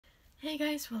Hey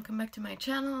guys, welcome back to my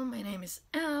channel. My name is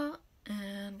Elle,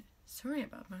 and sorry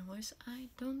about my voice, I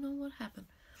don't know what happened.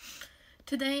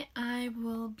 Today I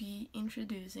will be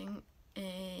introducing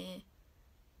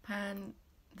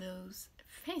those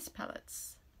face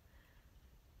palettes.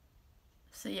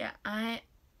 So yeah, I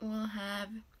will have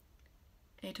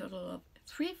a total of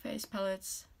 3 face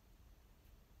palettes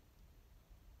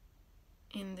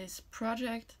in this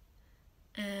project,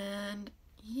 and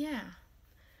yeah.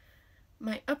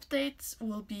 My updates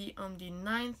will be on the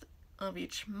 9th of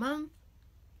each month.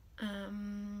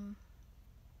 And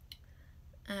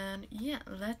yeah,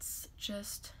 let's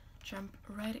just jump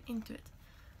right into it.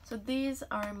 So these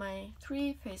are my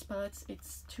 3 face palettes.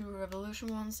 It's 2 Revolution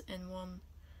ones and 1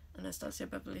 Anastasia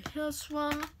Beverly Hills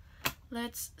one.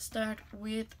 Let's start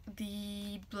with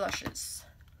the blushes.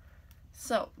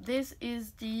 So this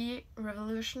is the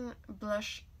Revolution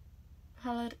blush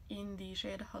palette in the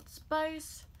shade Hot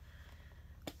Spice.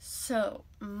 So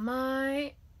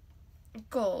my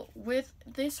goal with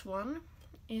this one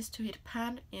is to hit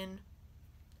pan in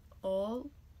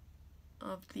all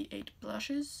of the 8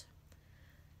 blushes,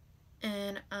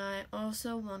 and I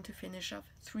also want to finish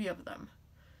off 3 of them.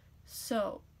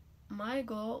 So my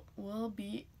goal will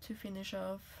be to finish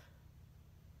off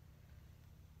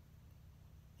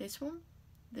this one,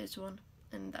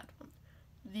 and that one.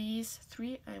 These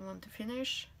 3 I want to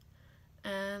finish,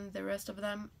 and the rest of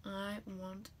them I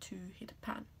want to hit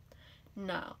pan.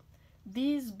 Now,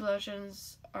 these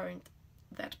blushes aren't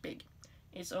that big.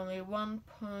 It's only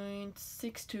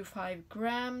 1.625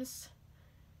 grams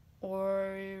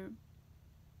or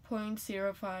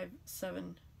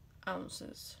 0.057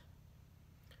 ounces.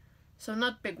 So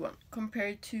not big one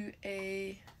compared to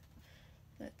a,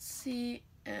 let's see,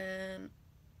 an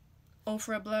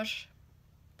Ofra blush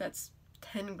that's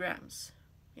 10 grams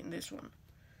in this one.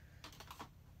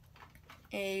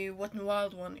 A Wet n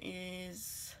Wild one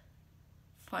is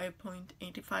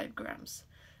 5.85 grams.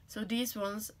 So these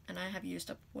ones, and I have used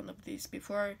up one of these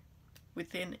before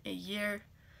within a year,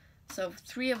 so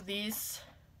 3 of these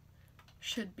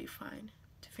should be fine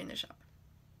to finish up.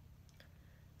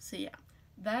 So yeah,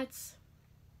 that's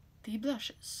the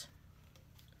blushes.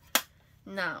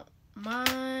 Now,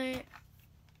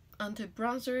 onto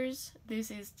bronzers. This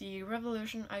is the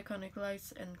Revolution Iconic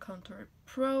Lights and Contour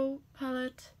Pro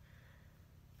palette.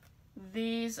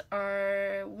 These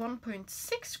are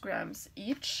 1.6 grams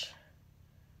each,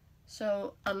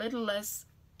 so a little less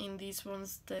in these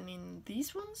ones than in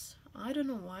these ones. I don't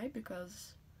know why,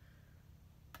 because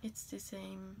it's the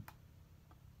same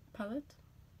palette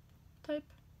type.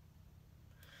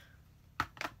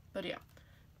 But yeah,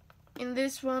 in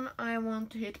this one I want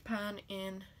to hit pan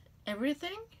in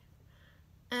everything,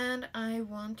 and I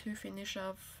want to finish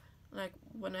off, like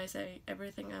when I say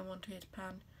everything, I want to hit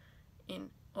pan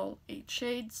in all 8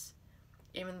 shades,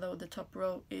 even though the top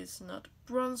row is not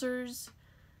bronzers,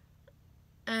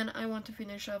 and I want to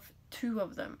finish off 2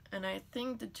 of them, and I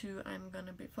think the 2 I'm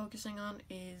gonna be focusing on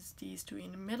is these 2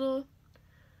 in the middle.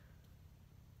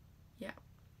 Yeah,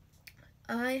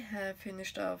 I have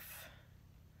finished off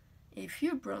a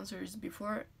few bronzers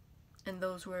before, and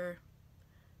those were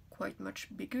quite much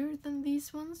bigger than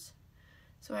these ones,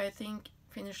 so I think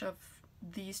finish off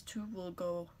these 2 will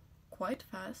go quite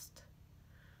fast.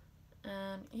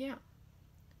 And yeah,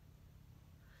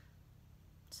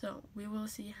 so we will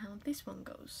see how this one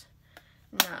goes.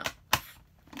 Now,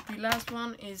 the last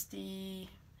one is the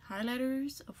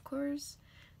highlighters, of course.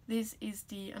 This is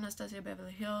the Anastasia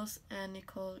Beverly Hills and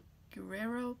Nicole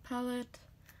Guerriero palette.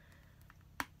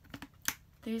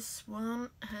 This one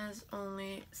has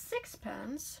only 6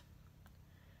 pans,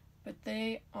 but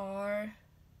they are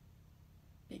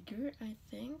bigger, I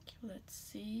think. Let's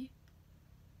see,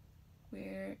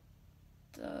 where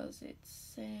does it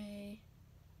say?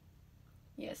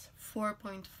 Yes,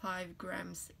 4.5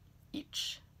 grams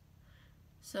each.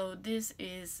 So this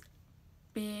is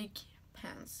big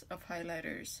pans of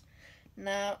highlighters.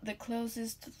 Now, the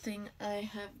closest thing I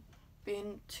have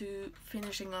been to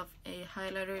finishing off a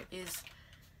highlighter is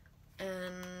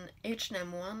an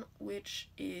H&M one, which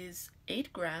is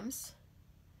 8 grams,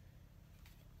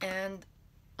 and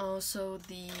also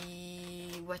the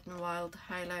Wet n Wild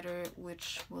highlighter,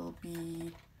 which will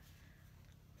be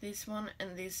this one,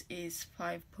 and this is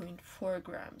 5.4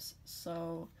 grams.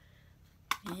 So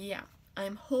yeah,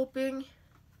 I'm hoping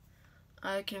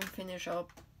I can finish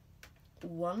up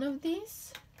one of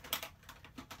these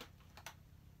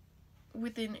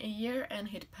within a year and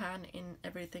hit pan in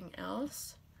everything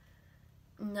else.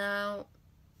 Now,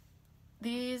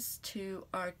 these 2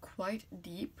 are quite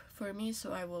deep for me,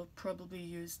 so I will probably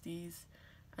use these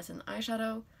as an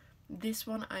eyeshadow. this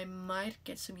one I might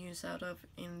get some use out of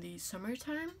in the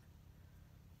summertime.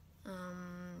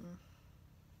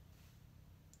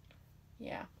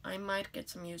 Yeah, I might get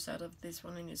some use out of this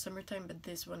one in the summertime, but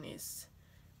this one is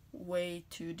way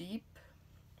too deep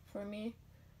for me,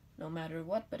 no matter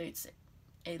what, but it's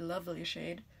a lovely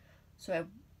shade, so I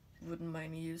wouldn't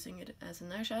mind using it as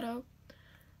an eyeshadow.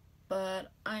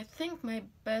 But I think my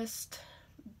best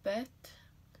bet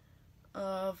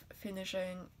of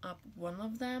finishing up one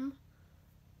of them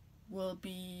will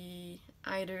be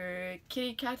either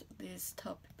Kitty Cat, this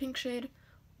top pink shade,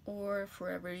 or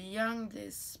Forever Young,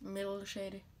 this middle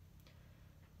shade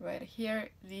right here.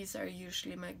 These are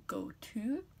usually my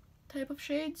go-to type of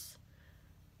shades.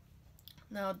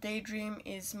 Now Daydream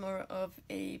is more of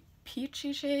a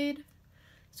peachy shade,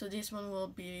 so this one will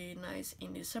be nice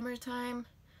in the summertime.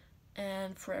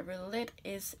 And Forever Lit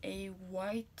is a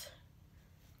white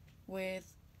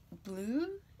with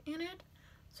blue in it,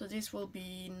 so this will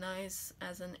be nice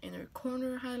as an inner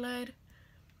corner highlight,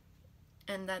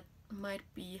 and that might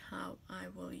be how I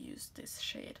will use this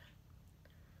shade.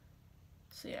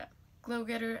 So yeah, Glow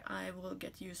Getter I will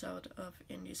get use out of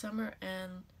in the summer,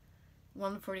 and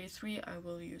 143 I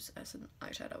will use as an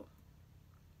eyeshadow.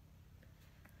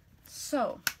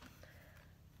 So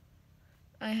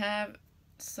I have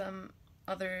some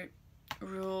other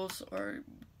rules or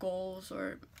goals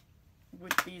or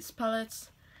with these palettes,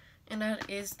 and that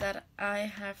is that I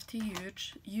have to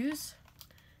use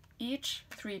each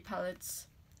 3 palettes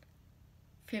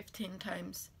 15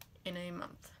 times in a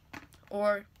month,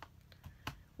 or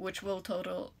which will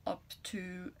total up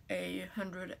to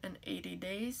 180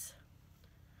 days,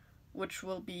 which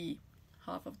will be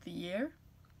half of the year.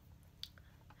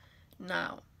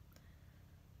 Now,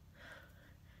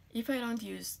 if I don't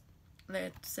use,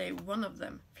 let's say, one of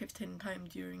them 15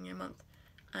 times during a month,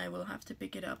 I will have to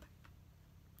pick it up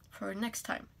for next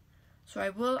time. So I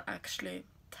will actually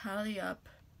tally up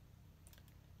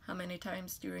how many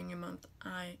times during a month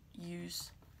I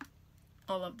use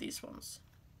all of these ones.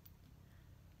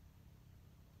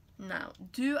 Now,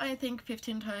 do I think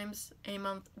 15 times a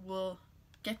month will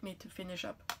get me to finish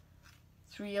up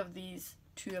 3 of these,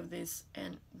 2 of this,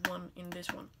 and 1 in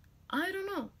this one? I don't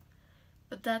know,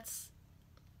 but that's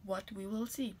what we will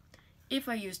see. If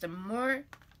I use them more,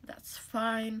 that's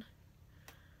fine.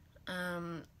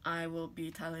 I will be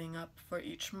tallying up for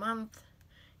each month.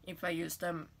 If I use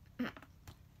them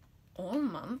all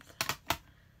month,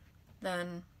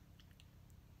 then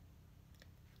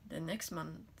the next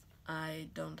month I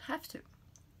don't have to,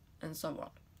 and so on.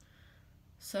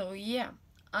 So yeah,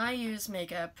 I use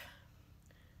makeup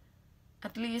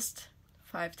at least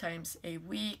 5 times a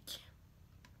week.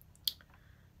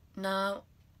 Now,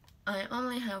 I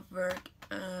only have work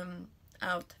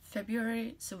out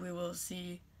February, so we will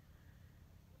see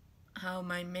how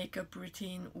my makeup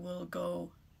routine will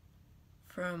go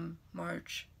from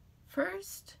March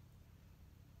 1st.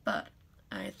 But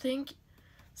I think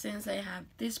since I have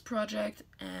this project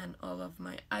and all of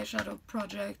my eyeshadow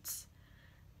projects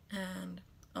and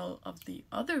all of the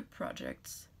other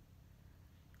projects,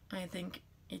 I think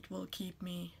it will keep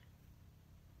me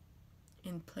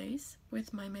in place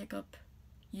with my makeup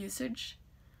usage.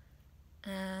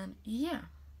 And yeah,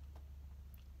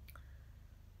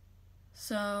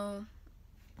 so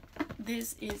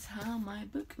this is how my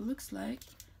book looks like.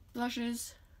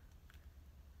 Blushes,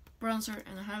 bronzer,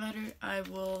 and highlighter. I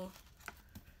will,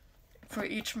 for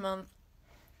each month,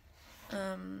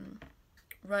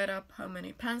 write up how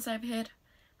many pans I've hit,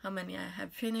 how many I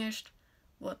have finished,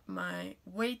 what my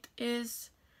weight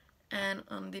is, and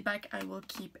on the back I will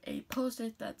keep a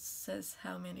post-it that says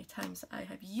how many times I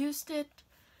have used it.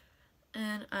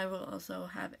 And I will also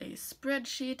have a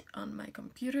spreadsheet on my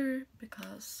computer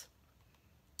because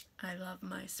I love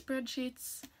my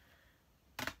spreadsheets.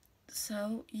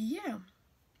 So yeah,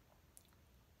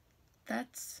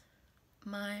 that's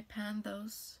my Pan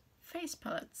Those face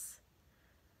palettes.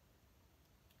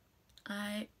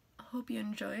 I hope you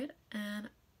enjoyed, and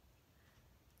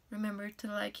remember to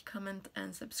like, comment,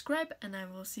 and subscribe, and I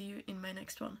will see you in my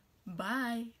next one.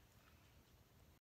 Bye!